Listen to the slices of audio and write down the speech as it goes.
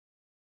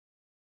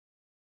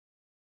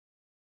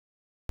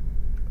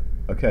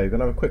Okay, we're going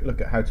to have a quick look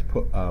at how to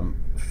put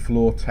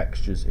floor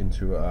textures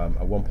into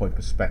a one-point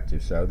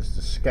perspective. So this is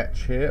a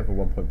sketch here of a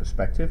one-point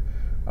perspective.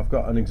 I've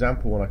got an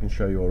example one I can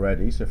show you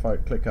already. So if I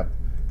click up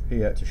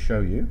here to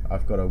show you,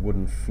 I've got a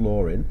wooden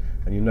floor in,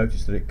 and you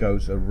notice that it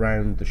goes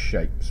around the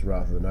shapes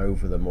rather than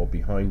over them or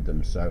behind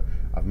them. So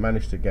I've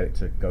managed to get it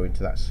to go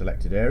into that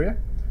selected area.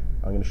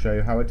 I'm going to show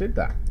you how I did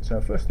that.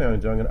 So first thing I'm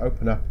going to do, I'm going to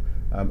open up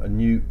a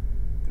new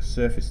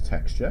surface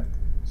texture.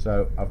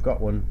 So I've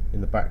got one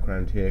in the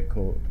background here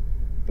called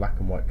black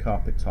and white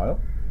carpet tile,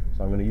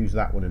 so I'm going to use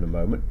that one in a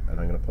moment, and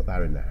I'm going to put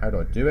that in there. How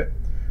do I do it?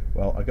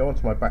 Well, I go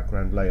onto my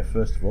background layer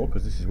first of all,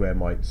 because this is where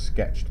my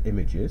sketched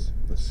image is,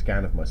 the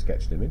scan of my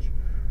sketched image.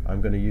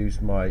 I'm going to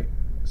use my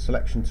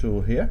selection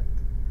tool here,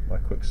 my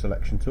quick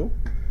selection tool.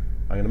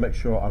 I'm going to make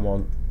sure I'm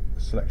on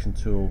selection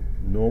tool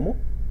normal,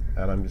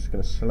 and I'm just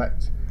going to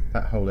select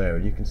that whole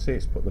area. You can see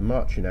it's put the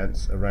marching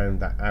ants around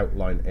that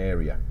outline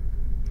area.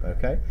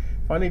 Okay,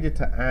 if I needed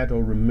to add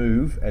or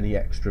remove any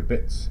extra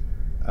bits,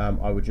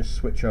 I would just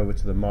switch over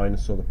to the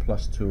minus or the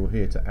plus tool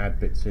here to add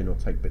bits in or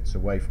take bits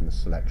away from the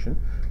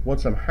selection.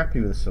 Once I'm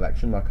happy with the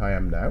selection, like I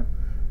am now,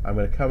 I'm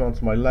going to come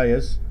onto my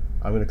layers,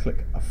 I'm going to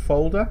click a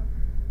folder,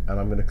 and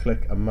I'm going to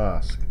click a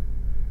mask.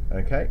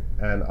 Okay,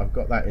 and I've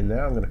got that in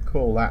there. I'm going to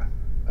call that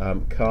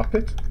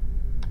carpet,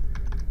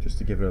 just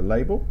to give it a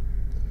label.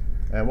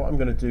 And what I'm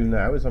going to do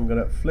now is I'm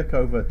going to flick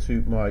over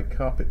to my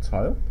carpet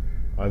tile.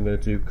 I'm going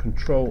to do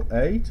Control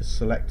A to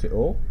select it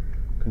all,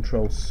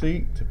 Control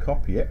C to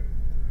copy it.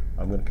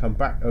 I'm going to come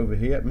back over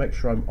here, make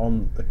sure I'm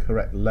on the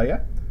correct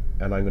layer,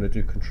 and I'm going to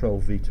do Control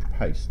V to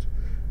paste.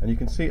 And you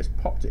can see it's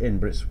popped it in,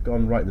 but it's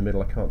gone right in the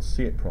middle. I can't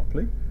see it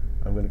properly.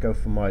 I'm going to go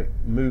for my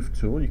move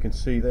tool. You can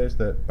see there's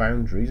the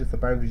boundaries. If the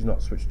boundaries are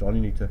not switched on,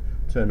 you need to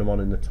turn them on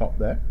in the top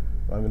there.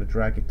 I'm going to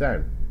drag it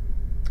down.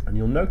 And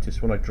you'll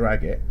notice when I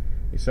drag it,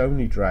 it's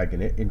only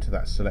dragging it into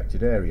that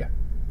selected area.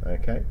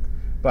 Okay,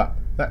 but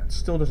that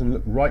still doesn't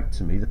look right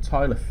to me. The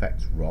tile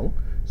effect's wrong.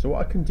 So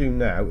what I can do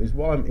now is,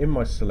 while I'm in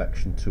my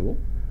selection tool,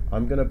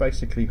 I'm going to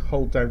basically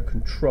hold down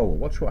Control.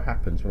 Watch what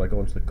happens when I go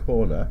onto the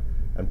corner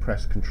and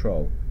press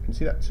Control. You can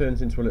see that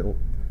turns into a little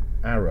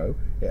arrow.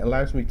 It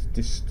allows me to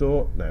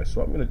distort now. So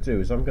what I'm going to do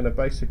is I'm going to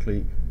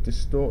basically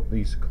distort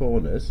these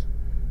corners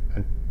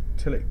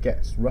until it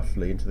gets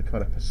roughly into the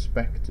kind of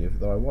perspective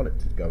that I want it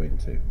to go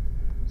into.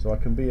 So I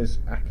can be as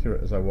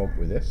accurate as I want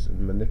with this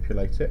and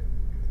manipulate it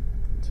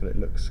until it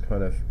looks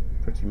kind of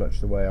pretty much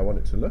the way I want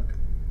it to look.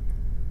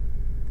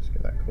 Just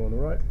get that corner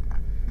right.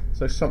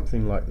 So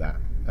something like that.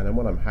 And then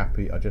when I'm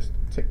happy, I just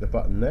tick the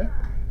button there,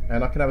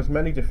 and I can have as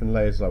many different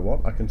layers as I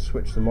want. I can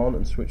switch them on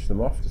and switch them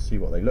off to see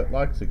what they look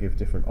like, to give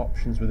different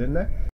options within there.